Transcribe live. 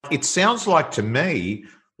it sounds like to me,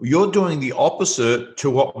 you're doing the opposite to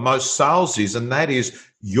what most sales is, and that is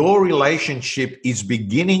your relationship is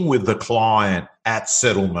beginning with the client at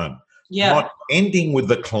settlement, not ending with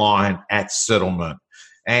the client at settlement.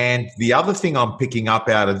 And the other thing I'm picking up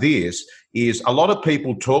out of this is a lot of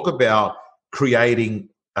people talk about creating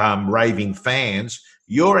raving fans.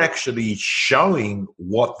 You're actually showing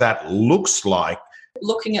what that looks like.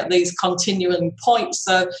 Looking at these continuing points.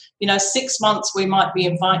 So, 6 months we might be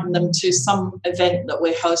inviting them to some event that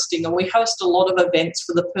we're hosting, and we host a lot of events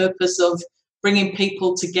for the purpose of bringing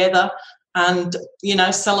people together and,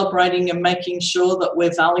 celebrating and making sure that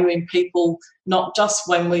we're valuing people, not just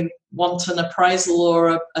when we want an appraisal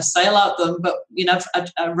or a sale out them, but,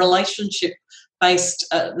 a relationship based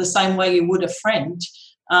the same way you would a friend.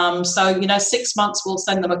 So, 6 months we'll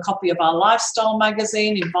send them a copy of our lifestyle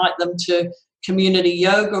magazine, invite them to community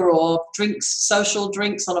yoga or social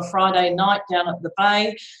drinks on a Friday night down at the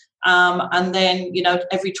Bay. And then,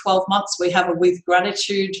 every 12 months we have a With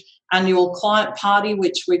Gratitude annual client party,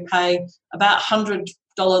 which we pay about $100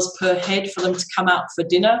 per head for them to come out for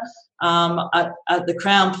dinner at the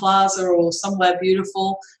Crown Plaza or somewhere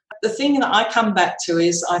beautiful. The thing that I come back to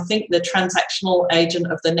is I think the transactional agent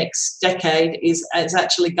of the next decade is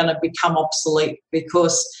actually going to become obsolete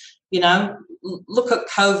because, look at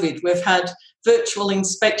COVID. We've had virtual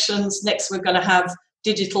inspections. Next, we're going to have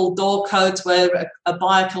digital door codes where a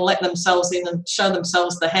buyer can let themselves in and show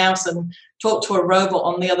themselves the house and talk to a robot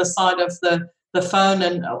on the other side of the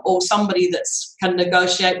phone or somebody that can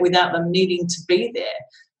negotiate without them needing to be there.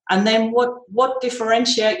 And then what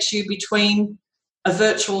differentiates you between a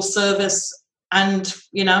virtual service and,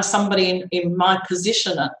 somebody in my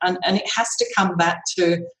position? And it has to come back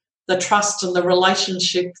to the trust and the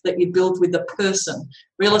relationship that you build with the person.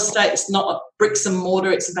 Real estate is not bricks and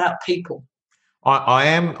mortar, it's about people. I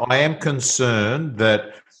am concerned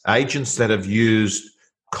that agents that have used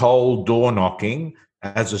cold door knocking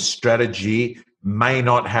as a strategy may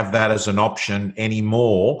not have that as an option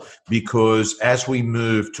anymore, because as we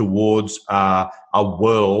move towards a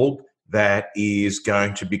world that is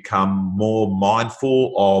going to become more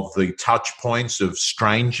mindful of the touch points of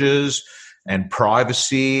strangers and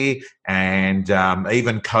privacy, and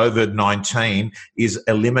even COVID-19 is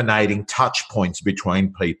eliminating touch points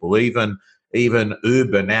between people. Even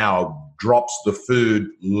Uber now drops the food,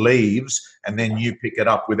 leaves, and then you pick it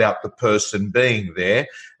up without the person being there.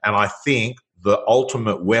 And I think the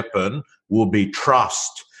ultimate weapon will be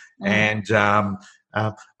trust. And I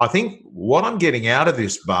think what I'm getting out of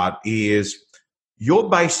this, Bart, is you're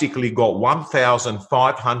basically got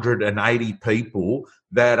 1,580 people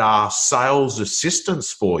that are sales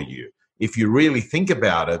assistants for you. If you really think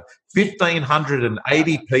about it,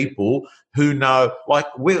 1,580 people who know, like,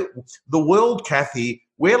 the world, Kathy,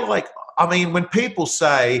 we're like, when people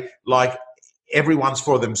say, like, everyone's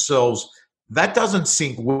for themselves, that doesn't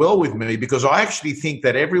sink well with me, because I actually think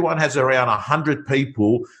that everyone has around 100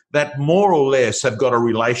 people that more or less have got a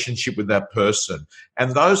relationship with that person.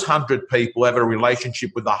 And those 100 people have a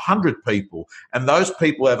relationship with 100 people. And those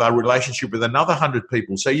people have a relationship with another 100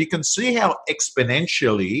 people. So you can see how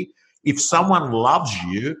exponentially, if someone loves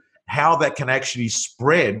you, how that can actually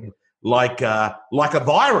spread like a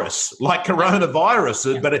virus, like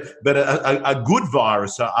coronavirus, but a good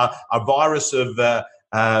virus, a virus of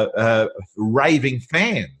raving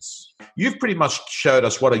fans. You've pretty much showed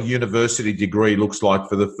us what a university degree looks like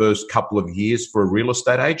for the first couple of years for a real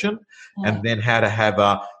estate agent, and then how to have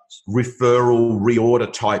a referral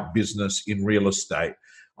reorder type business in real estate.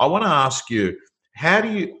 I want to ask you,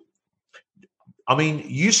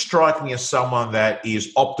 you strike me as someone that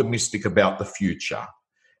is optimistic about the future.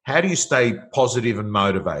 How do you stay positive and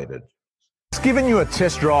motivated? It's given you a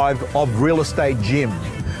test drive of Real Estate Gym.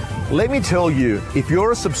 Let me tell you, if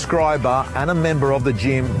you're a subscriber and a member of the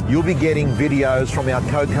gym, you'll be getting videos from our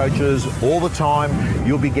co-coaches all the time.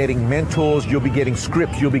 You'll be getting mentors, you'll be getting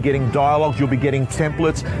scripts, you'll be getting dialogues, you'll be getting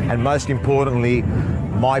templates, and most importantly,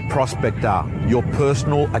 My Prospector, your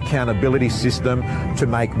personal accountability system to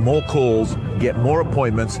make more calls, get more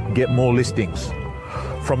appointments, get more listings.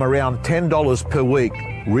 From around $10 per week,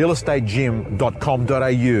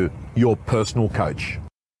 realestategym.com.au, your personal coach.